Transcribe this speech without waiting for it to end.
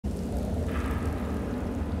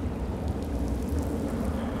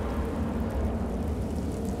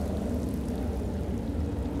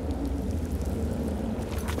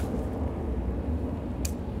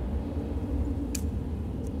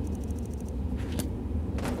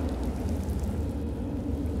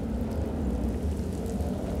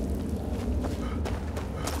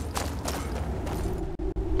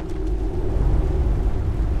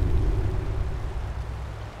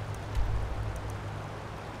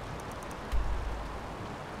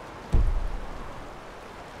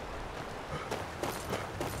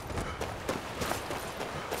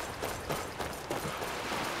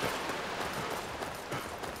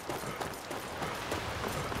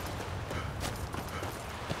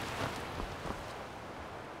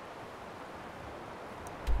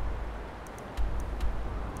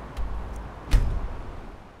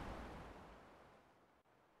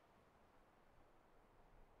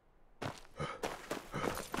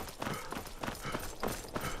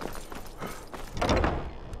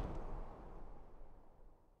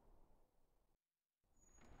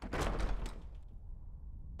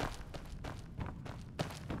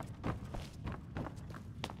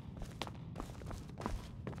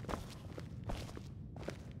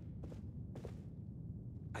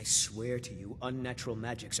I swear to you, unnatural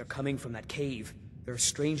magics are coming from that cave. There are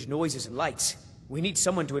strange noises and lights. We need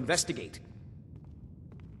someone to investigate.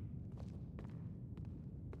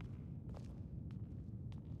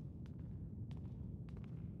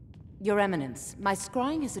 Your Eminence, my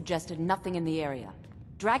scrying has suggested nothing in the area.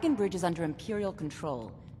 Dragon Bridge is under Imperial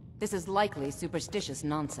control. This is likely superstitious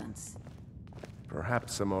nonsense.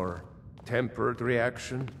 Perhaps a more tempered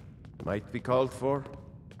reaction might be called for?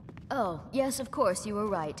 Oh, yes, of course, you were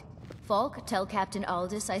right. Falk, tell Captain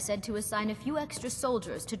Aldous I said to assign a few extra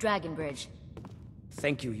soldiers to Dragon Bridge.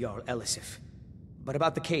 Thank you, Jarl Elisif. But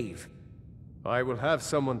about the cave? I will have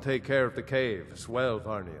someone take care of the cave as well,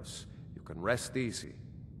 Varnius. You can rest easy.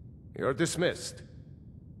 You're dismissed.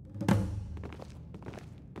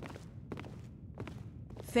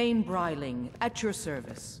 Thane Bryling, at your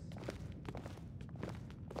service.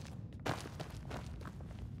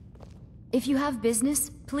 If you have business,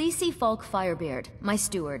 please see Falk Firebeard, my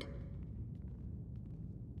steward.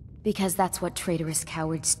 Because that's what traitorous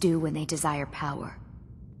cowards do when they desire power.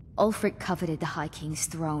 Ulfric coveted the High King's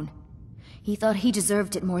throne. He thought he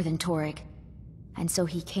deserved it more than Torygg. And so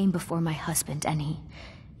he came before my husband and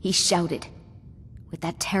he shouted, with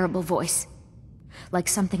that terrible voice, like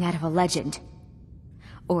something out of a legend,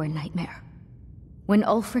 or a nightmare. When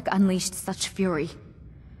Ulfric unleashed such fury,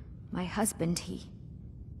 my husband,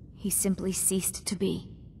 he simply ceased to be.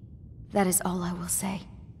 That is all I will say,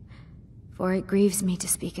 for it grieves me to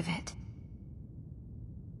speak of it.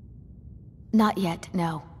 Not yet,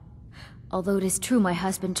 no. Although it is true my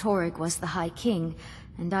husband Torygg was the High King,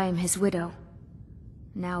 and I am his widow.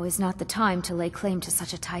 Now is not the time to lay claim to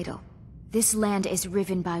such a title. This land is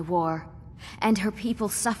riven by war, and her people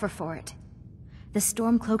suffer for it. The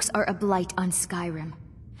Stormcloaks are a blight on Skyrim,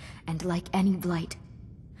 and like any blight,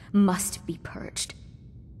 must be purged.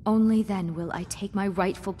 Only then will I take my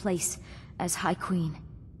rightful place as High Queen.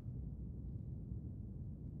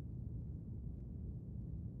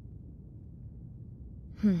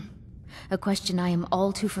 A question I am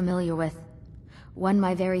all too familiar with. One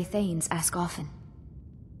my very Thanes ask often.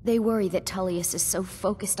 They worry that Tullius is so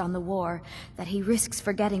focused on the war that he risks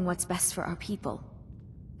forgetting what's best for our people.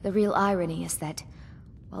 The real irony is that,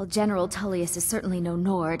 while General Tullius is certainly no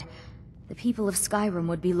Nord, the people of Skyrim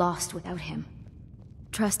would be lost without him.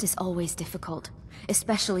 Trust is always difficult,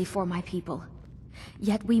 especially for my people.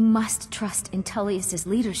 Yet we must trust in Tullius's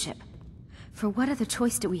leadership. For what other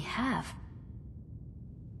choice do we have?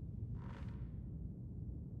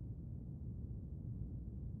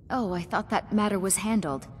 Oh, I thought that matter was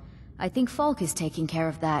handled. I think Falk is taking care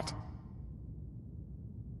of that.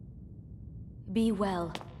 Be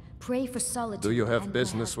well. Pray for solitude. Do you have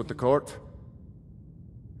business with the court?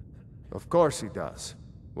 Of course he does.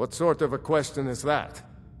 What sort of a question is that?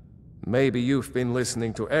 Maybe you've been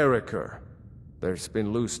listening to Erikur. There's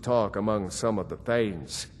been loose talk among some of the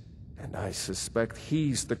Thanes, and I suspect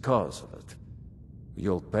he's the cause of it.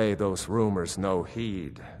 You'll pay those rumors no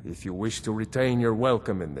heed if you wish to retain your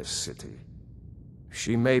welcome in this city.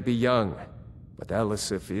 She may be young, but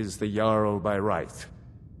Elisif is the Jarl by right.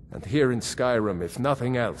 And here in Skyrim, if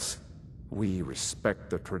nothing else, we respect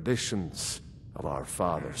the traditions of our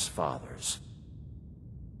fathers' fathers.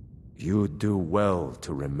 You do well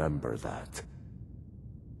to remember that.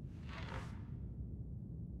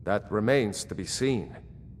 That remains to be seen.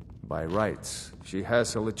 By rights, she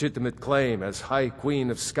has a legitimate claim as High Queen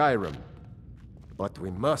of Skyrim. But we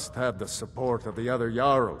must have the support of the other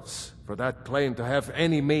Jarls for that claim to have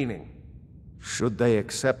any meaning. Should they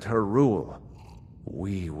accept her rule,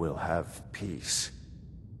 we will have peace.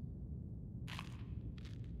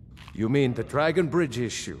 You mean the Dragon Bridge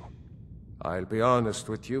issue? I'll be honest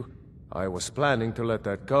with you, I was planning to let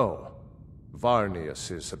that go.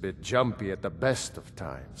 Varnius is a bit jumpy at the best of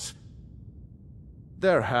times.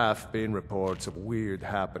 There have been reports of weird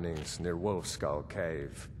happenings near Wolfskull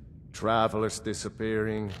Cave. Travelers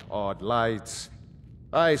disappearing, odd lights.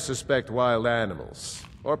 I suspect wild animals,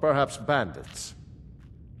 or perhaps bandits.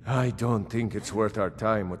 I don't think it's worth our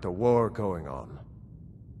time with the war going on.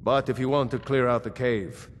 But if you want to clear out the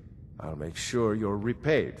cave, I'll make sure you're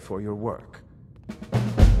repaid for your work.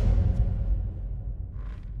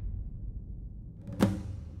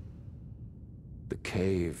 The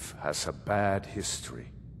cave has a bad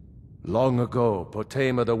history. Long ago,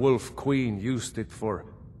 Potema the Wolf Queen used it for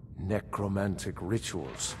necromantic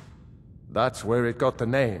rituals. That's where it got the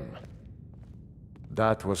name.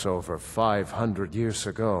 That was over 500 years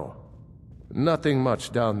ago. Nothing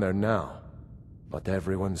much down there now, but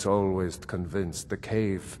everyone's always convinced the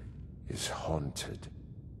cave is haunted.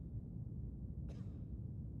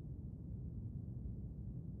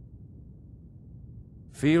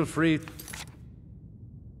 Feel free.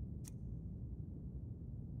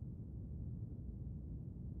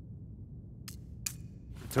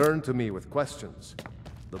 Return to me with questions.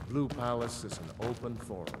 The Blue Palace is an open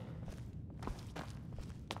forum.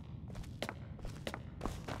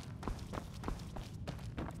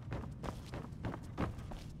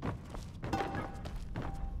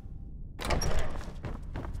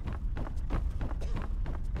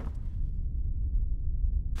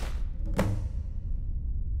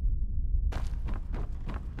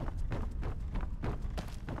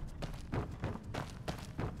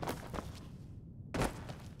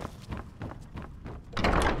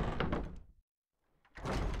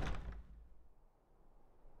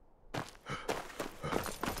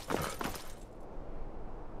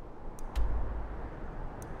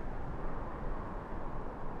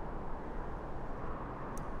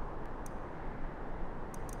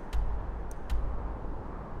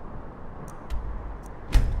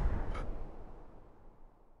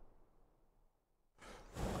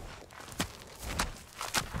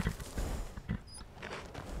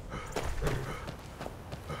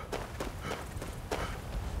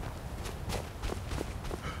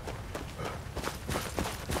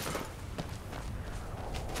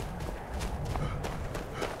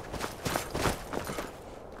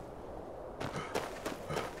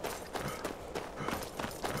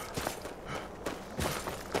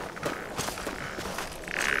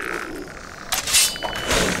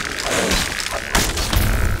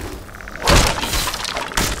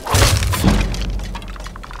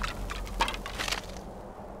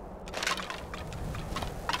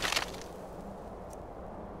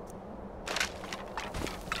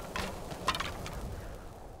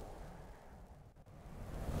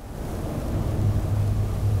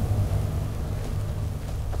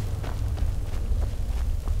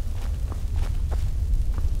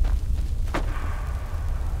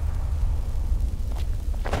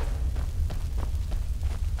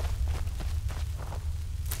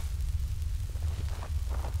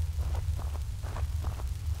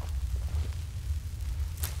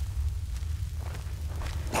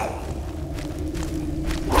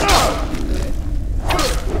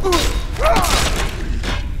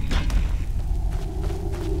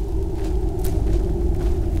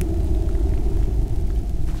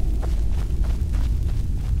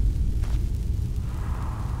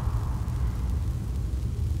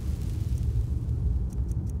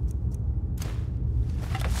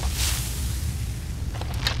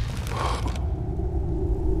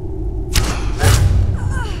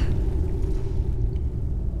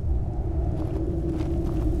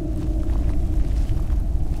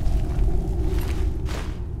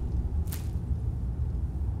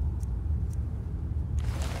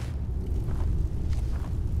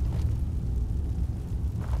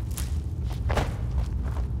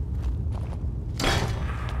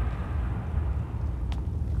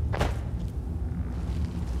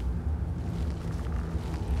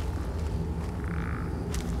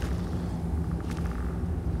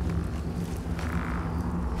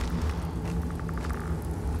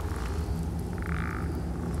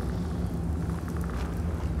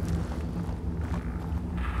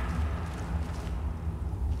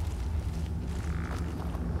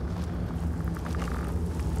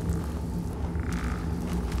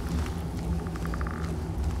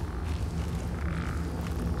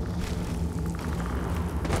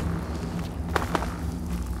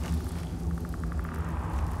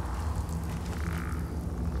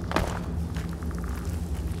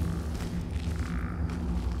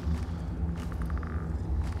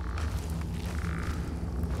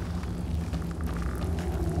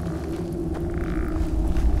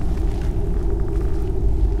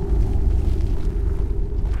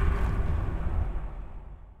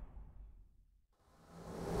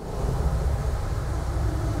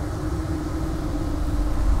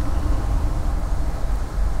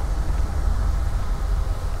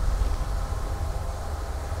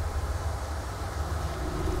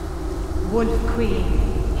 Wolf Queen,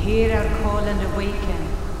 hear our call and awaken.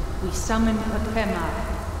 We summon Potema.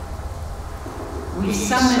 We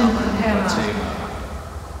summon Potema.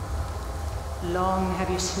 Long have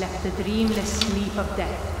you slept the dreamless sleep of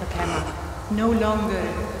death, Potema. No longer.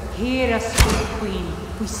 Hear us, Wolf Queen.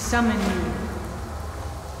 We summon you.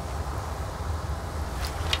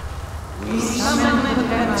 We summon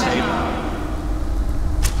Potema.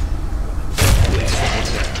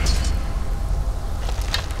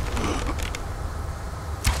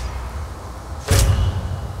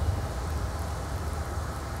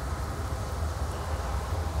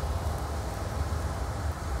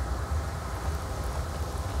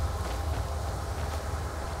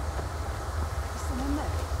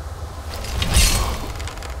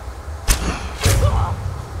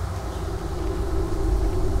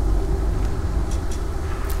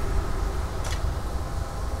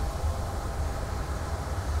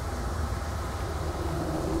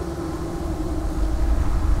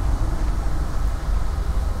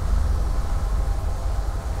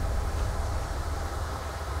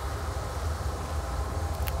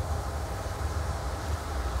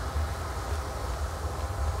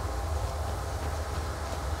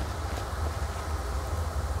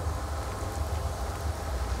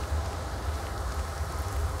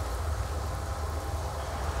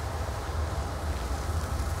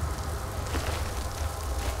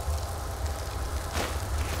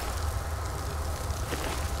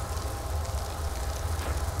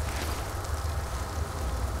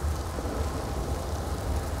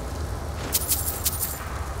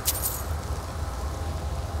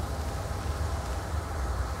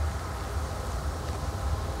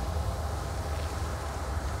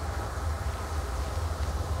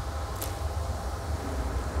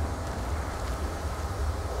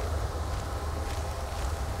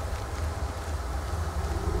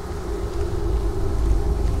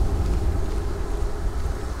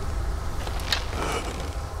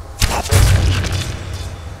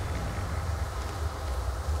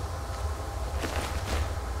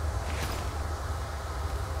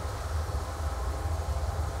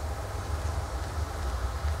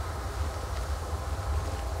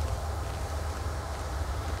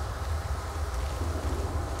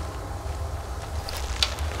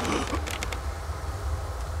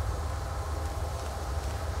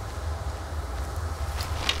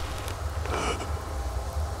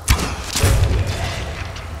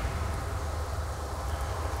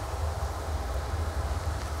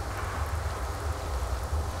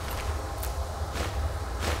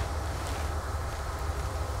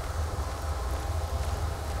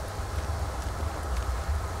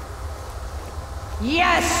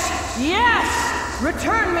 Yes! Yes!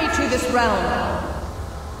 Return me to this realm!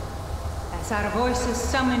 As our voices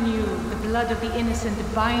summon you, the blood of the innocent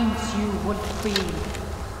binds you, Wolf Queen.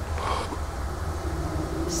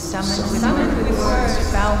 Summoned with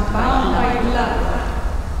words bound by blood.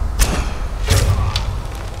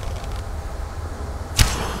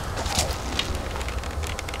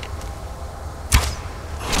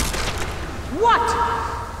 What?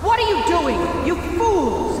 What are you doing? You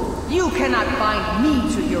fools! You cannot bind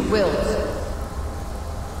me to your wills.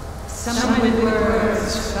 Summoned with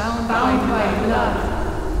words bound by blood.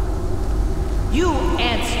 You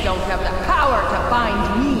ants don't have the power to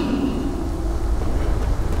bind me.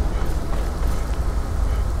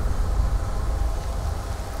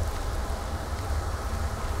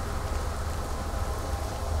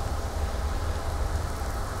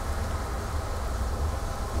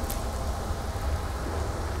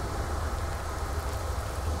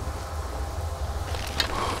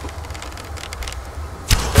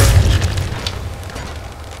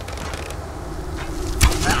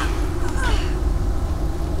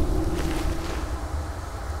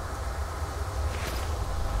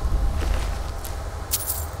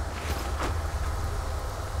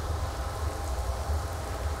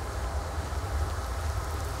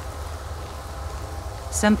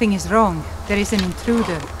 Something is wrong. There is an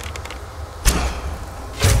intruder.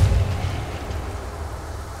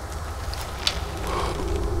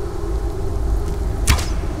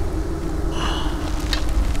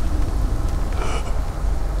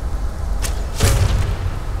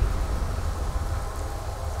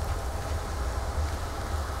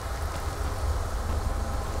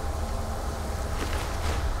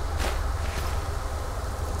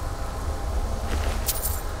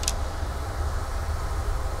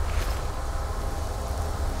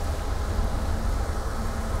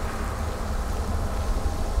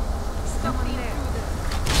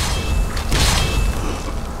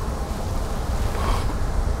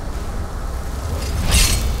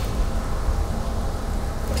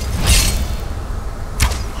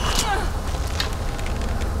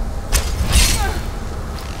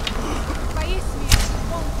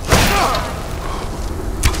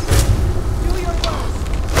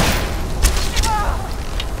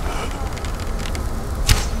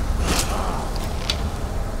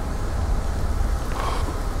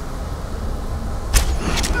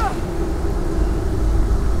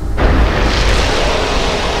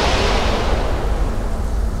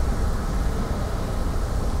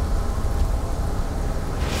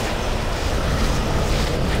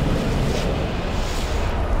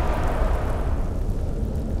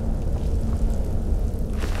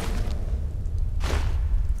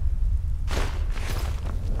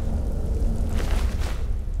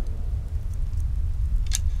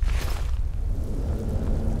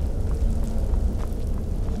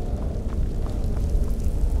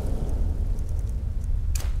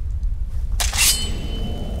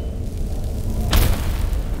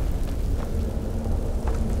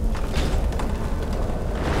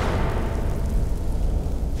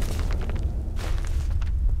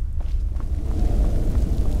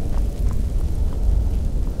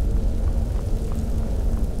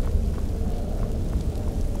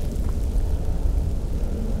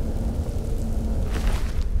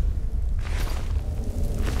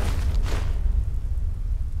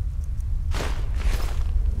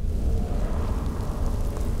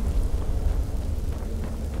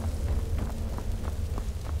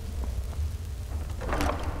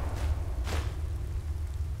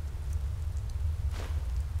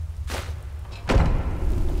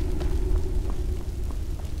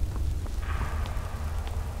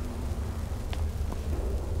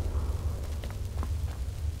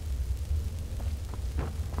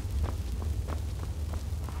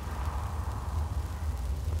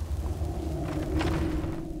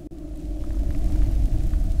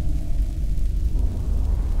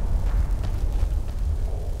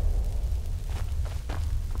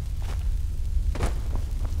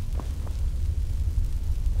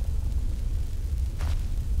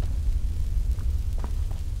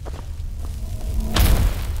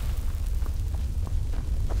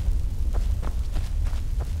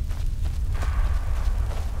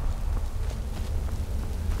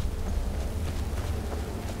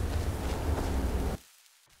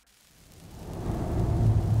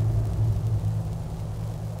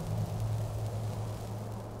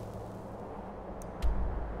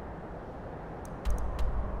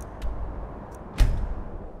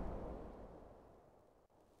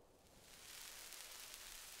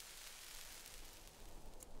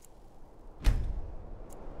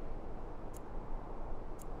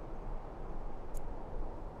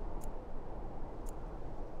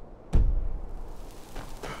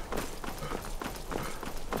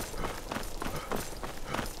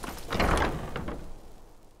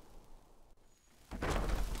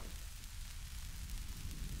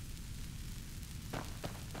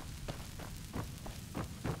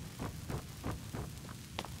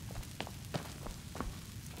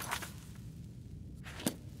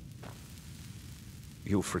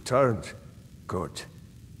 You've returned. Good.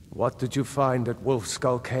 What did you find at Wolf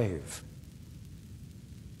Skull Cave?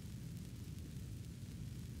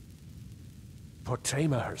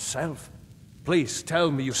 Potema herself? Please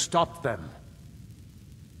tell me you stopped them.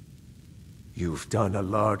 You've done a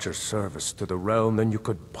larger service to the realm than you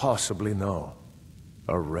could possibly know.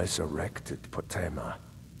 A resurrected Potema.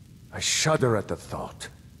 I shudder at the thought.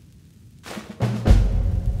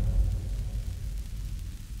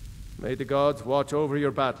 May the gods watch over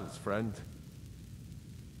your battles, friend.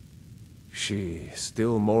 She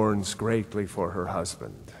still mourns greatly for her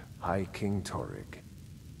husband, High King Torygg.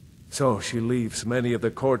 So she leaves many of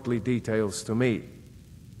the courtly details to me.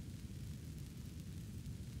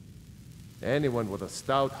 Anyone with a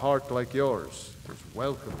stout heart like yours is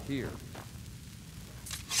welcome here.